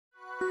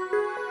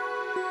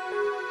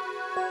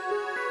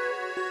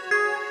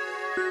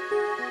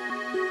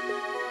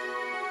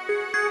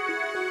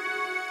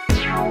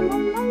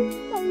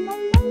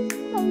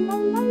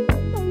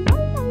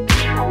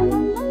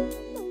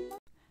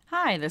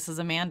Hi, this is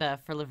Amanda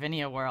for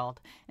Lavinia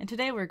World, and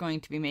today we're going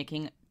to be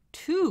making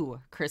two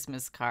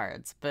Christmas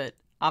cards, but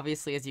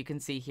obviously as you can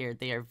see here,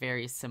 they are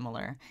very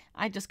similar.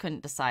 I just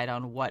couldn't decide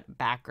on what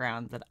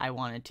background that I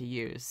wanted to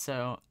use,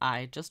 so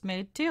I just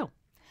made two.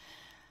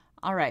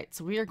 Alright,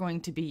 so we are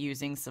going to be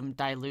using some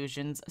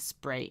Dylusions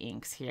spray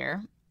inks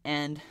here,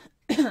 and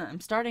I'm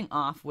starting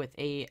off with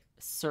a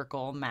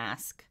circle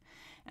mask.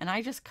 And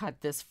I just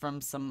cut this from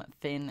some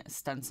thin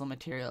stencil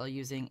material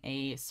using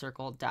a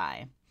circle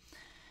die.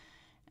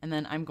 And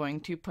then I'm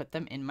going to put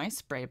them in my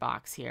spray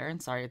box here.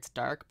 And sorry it's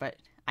dark, but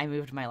I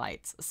moved my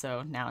lights,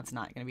 so now it's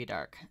not going to be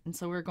dark. And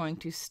so we're going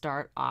to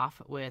start off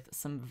with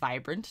some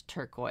vibrant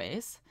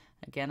turquoise.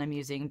 Again, I'm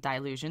using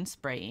Dylusion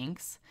spray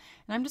inks.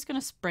 And I'm just going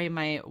to spray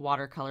my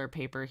watercolor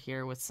paper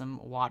here with some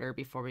water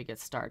before we get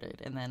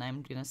started. And then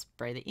I'm going to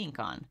spray the ink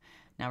on.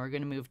 Now we're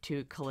going to move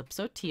to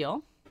Calypso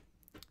Teal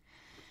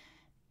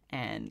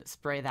and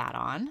spray that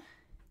on.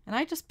 And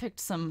I just picked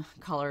some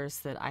colors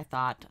that I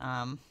thought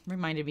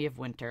reminded me of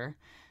winter.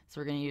 So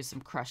we're going to use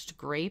some crushed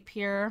grape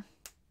here.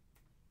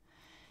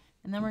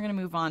 And then we're going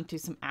to move on to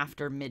some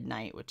After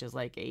Midnight, which is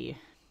like a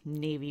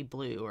navy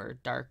blue or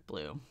dark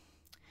blue. And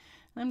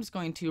I'm just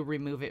going to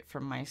remove it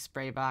from my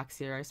spray box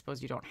here. I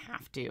suppose you don't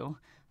have to.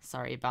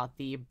 Sorry about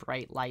the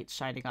bright light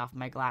shining off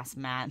my glass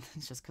mat.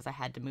 It's just because I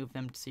had to move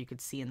them so you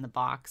could see in the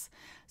box.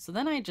 So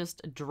then I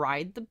just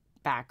dried the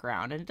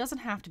background, and it doesn't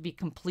have to be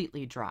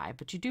completely dry,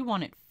 but you do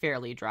want it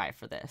fairly dry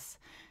for this.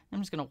 I'm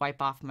just going to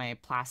wipe off my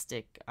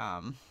plastic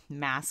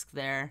mask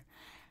there,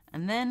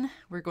 and then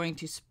we're going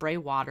to spray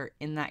water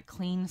in that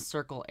clean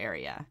circle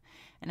area.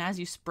 And as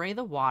you spray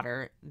the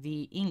water,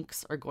 the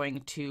inks are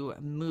going to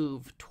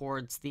move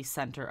towards the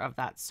center of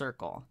that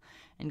circle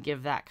and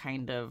give that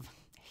kind of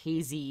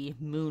hazy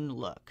moon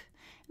look.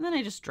 And then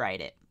I just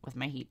dried it with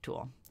my heat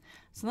tool.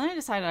 So then I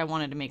decided I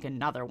wanted to make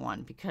another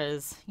one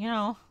because, you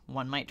know,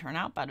 one might turn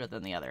out better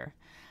than the other.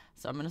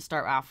 So I'm going to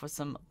start off with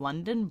some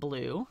London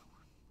Blue,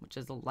 which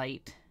is a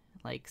light,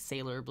 like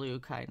sailor blue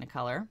kind of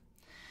color.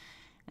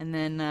 And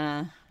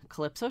then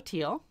Calypso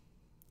Teal.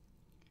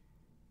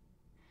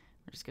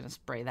 We're just going to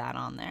spray that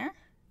on there.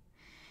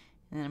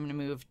 And then I'm going to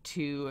move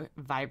to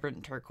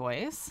Vibrant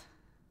Turquoise.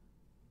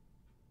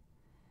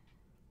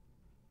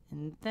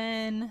 And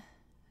then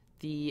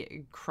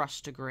the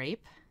Crushed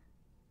Grape.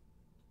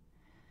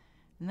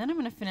 And then I'm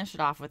going to finish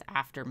it off with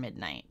After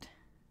Midnight.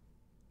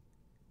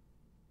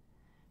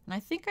 And I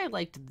think I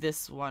liked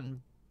this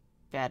one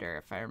better,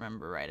 if I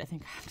remember right. I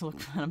think I have to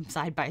look at them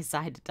side by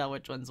side to tell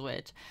which one's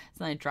which. So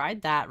then I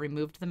dried that,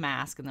 removed the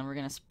mask, and then we're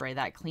going to spray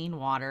that clean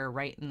water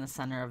right in the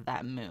center of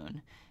that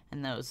moon.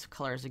 And those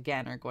colors,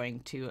 again, are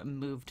going to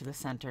move to the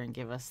center and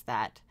give us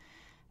that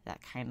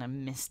kind of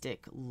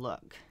mystic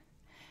look.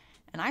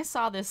 And I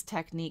saw this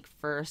technique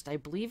first. I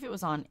believe it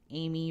was on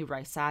Amy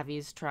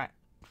Risavi's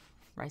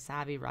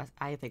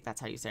I think that's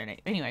how you say her name.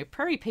 Anyway,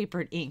 Prairie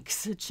Papered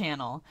Inks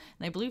channel.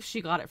 And I believe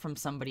she got it from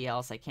somebody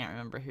else. I can't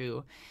remember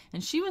who.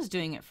 And she was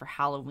doing it for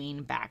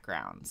Halloween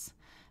backgrounds.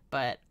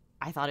 But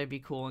I thought it'd be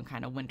cool in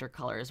kind of winter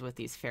colors with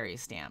these fairy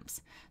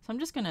stamps. So I'm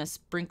just going to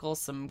sprinkle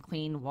some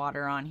clean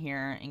water on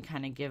here and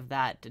kind of give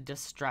that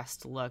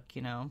distressed look,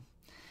 you know.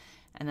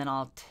 And then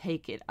I'll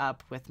take it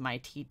up with my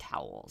tea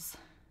towels.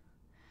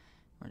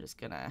 We're just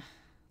going to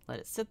let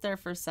it sit there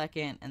for a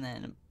second and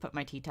then put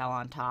my tea towel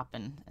on top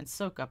and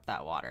soak up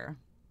that water.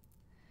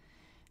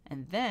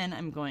 And then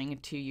I'm going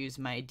to use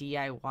my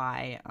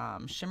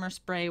DIY shimmer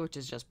spray, which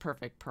is just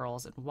perfect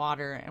pearls and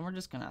water, and we're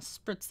just going to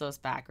spritz those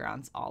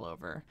backgrounds all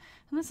over.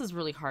 And this is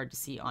really hard to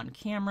see on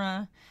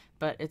camera,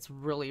 but it's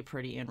really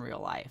pretty in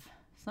real life.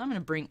 So I'm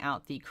going to bring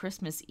out the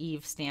Christmas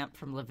Eve stamp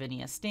from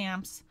Lavinia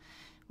Stamps,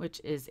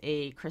 which is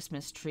a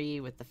Christmas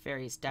tree with the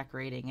fairies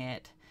decorating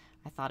it.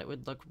 I thought it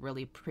would look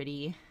really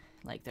pretty,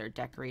 like they're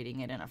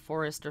decorating it in a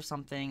forest or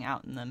something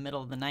out in the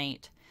middle of the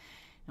night.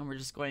 And we're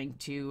just going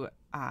to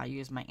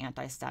use my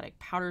anti-static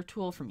powder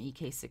tool from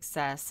EK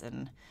Success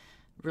and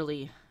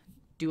really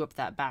do up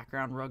that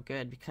background real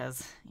good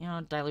because, you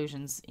know,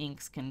 Dylusions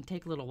inks can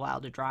take a little while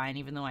to dry. And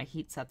even though I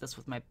heat set this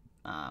with my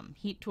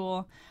heat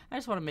tool, I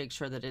just want to make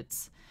sure that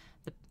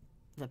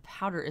the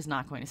powder is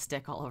not going to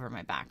stick all over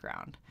my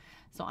background.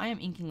 So I am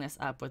inking this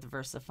up with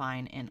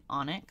VersaFine in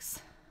Onyx.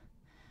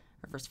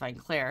 Or VersaFine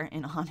Claire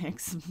in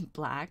Onyx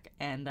black,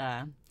 and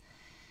I'm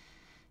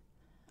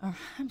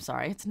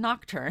sorry, it's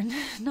Nocturne,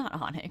 not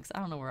Onyx. I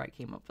don't know where I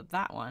came up with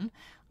that one.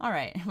 All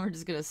right, we're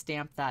just gonna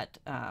stamp that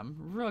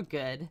real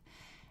good,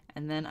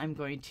 and then I'm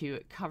going to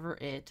cover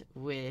it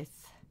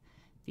with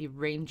the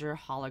Ranger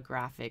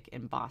Holographic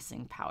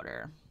embossing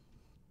powder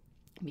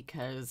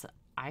because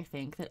I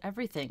think that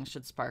everything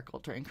should sparkle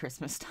during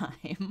Christmas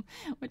time,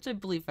 which I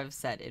believe I've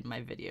said in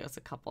my videos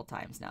a couple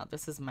times now.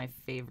 This is my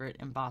favorite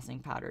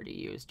embossing powder to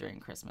use during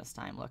Christmas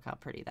time. Look how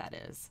pretty that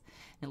is.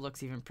 It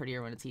looks even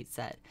prettier when it's heat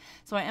set.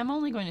 So I am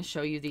only going to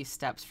show you these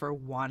steps for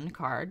one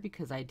card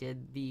because I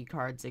did the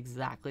cards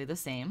exactly the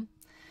same.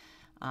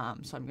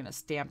 So I'm going to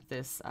stamp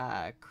this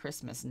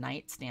Christmas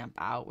night stamp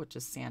out, which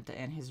is Santa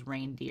and his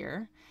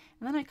reindeer.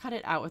 And then I cut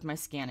it out with my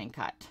scanning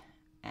cut.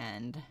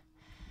 And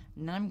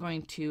And then I'm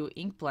going to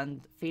ink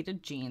blend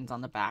Faded Jeans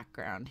on the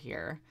background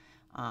here.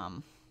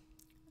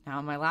 Now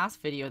in my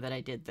last video that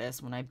I did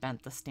this, when I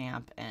bent the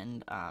stamp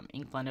and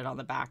ink blended on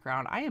the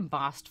background, I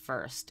embossed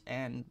first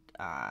and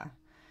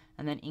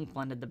then ink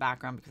blended the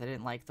background because I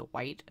didn't like the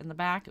white in the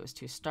back. It was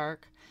too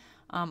stark.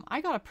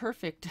 I got a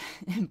perfect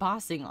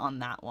embossing on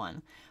that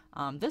one.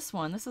 This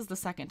is the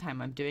second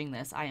time I'm doing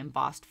this. I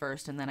embossed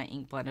first and then I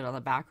ink blended on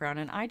the background,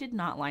 and I did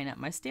not line up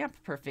my stamp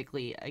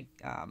perfectly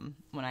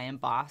when I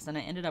embossed, and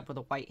I ended up with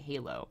a white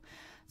halo.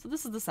 So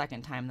this is the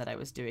second time that I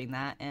was doing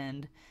that,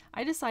 and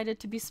I decided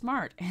to be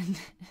smart and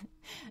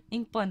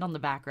ink blend on the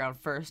background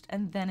first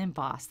and then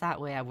emboss. That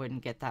way I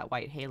wouldn't get that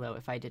white halo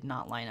if I did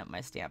not line up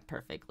my stamp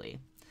perfectly.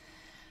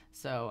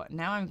 So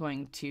now I'm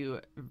going to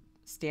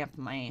stamp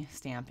my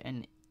stamp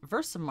in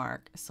Versamark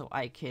so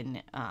I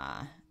can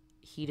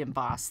heat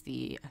emboss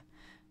the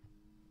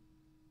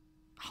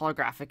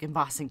holographic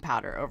embossing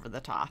powder over the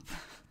top.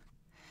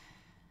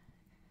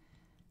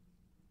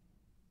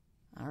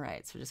 All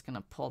right, so we're just going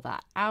to pull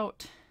that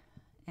out,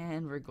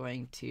 and we're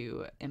going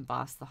to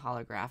emboss the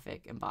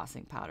holographic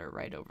embossing powder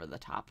right over the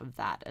top of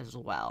that as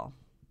well.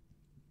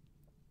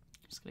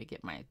 Just going to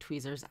get my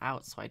tweezers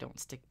out so I don't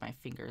stick my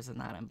fingers in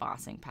that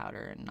embossing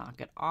powder and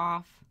knock it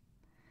off.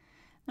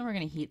 Then we're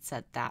going to heat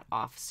set that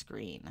off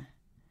screen.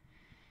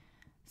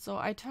 So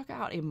I took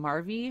out a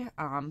Marvy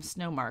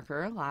snow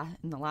marker.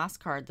 In the last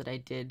card that I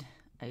did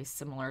a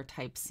similar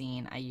type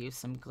scene, I used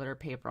some glitter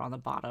paper on the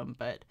bottom,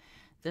 but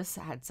this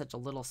had such a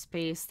little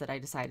space that I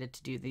decided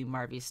to do the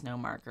Marvy snow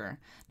marker.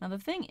 Now the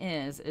thing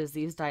is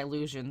these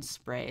Dylusions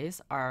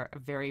sprays are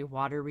very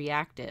water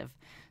reactive.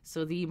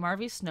 So the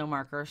Marvy snow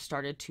marker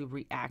started to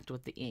react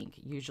with the ink.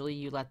 Usually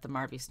you let the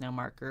Marvy snow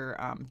marker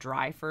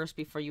dry first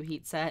before you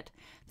heat set.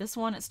 This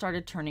one, it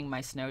started turning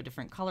my snow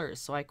different colors.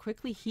 So I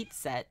quickly heat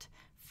set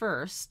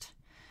first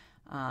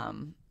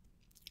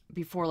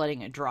before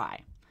letting it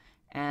dry.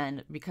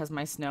 And because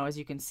my snow, as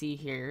you can see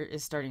here,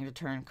 is starting to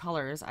turn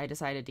colors, I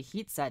decided to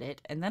heat set it,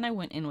 and then I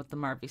went in with the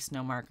Marvy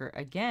snow marker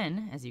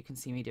again, as you can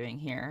see me doing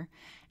here,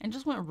 and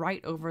just went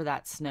right over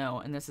that snow,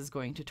 and this is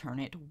going to turn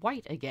it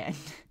white again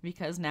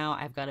because now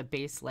I've got a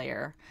base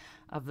layer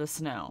of the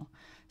snow.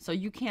 So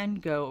you can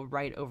go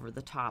right over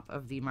the top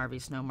of the Marvy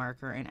snow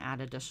marker and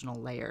add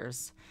additional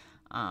layers,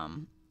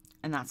 and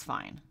that's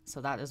fine.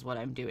 So that is what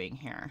I'm doing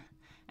here.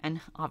 And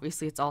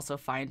obviously it's also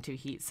fine to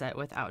heat set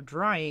without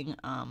drying.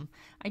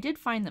 I did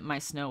find that my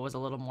snow was a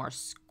little more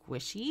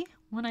squishy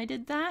when I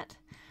did that,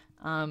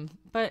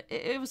 but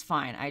it was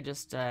fine. I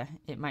just,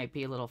 it might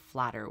be a little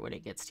flatter when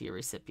it gets to your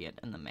recipient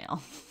in the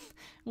mail.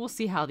 We'll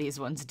see how these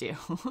ones do.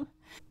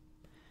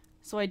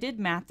 So I did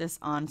mat this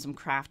on some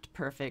Craft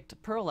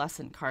Perfect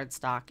pearlescent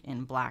cardstock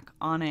in black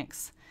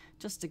onyx,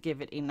 just to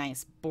give it a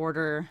nice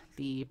border.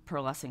 The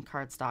pearlescent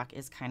cardstock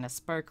is kind of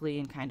sparkly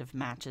and kind of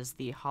matches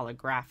the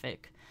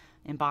holographic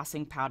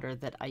embossing powder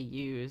that I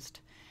used.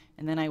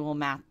 And then I will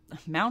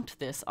mount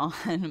this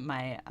on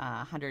my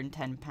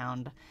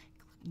 110-pound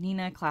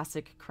Nina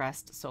Classic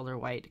Crest Solar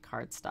White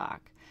cardstock.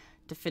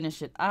 To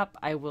finish it up,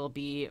 I will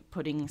be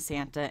putting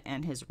Santa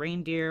and his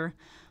reindeer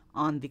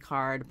on the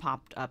card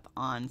popped up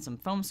on some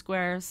foam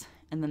squares,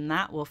 and then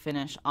that will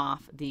finish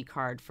off the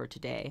card for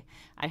today.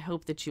 I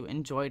hope that you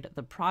enjoyed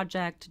the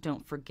project.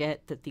 Don't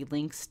forget that the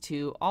links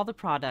to all the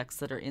products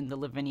that are in the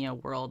Lavinia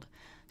World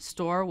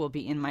store will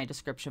be in my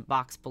description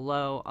box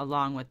below,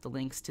 along with the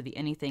links to the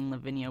Anything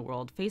Lavinia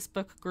World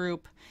Facebook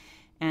group.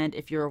 And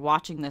if you're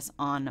watching this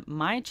on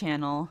my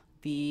channel,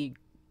 the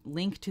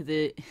link to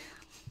the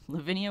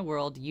Lavinia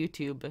World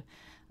YouTube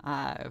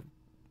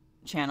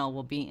channel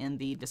will be in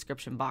the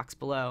description box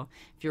below.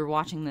 If you're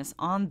watching this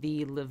on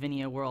the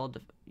Lavinia World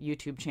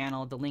YouTube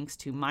channel, the links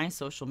to my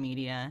social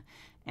media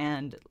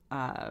and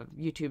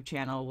YouTube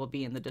channel will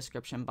be in the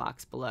description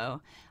box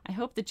below. I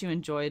hope that you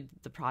enjoyed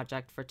the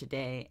project for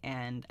today,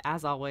 and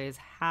as always,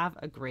 have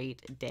a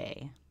great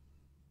day.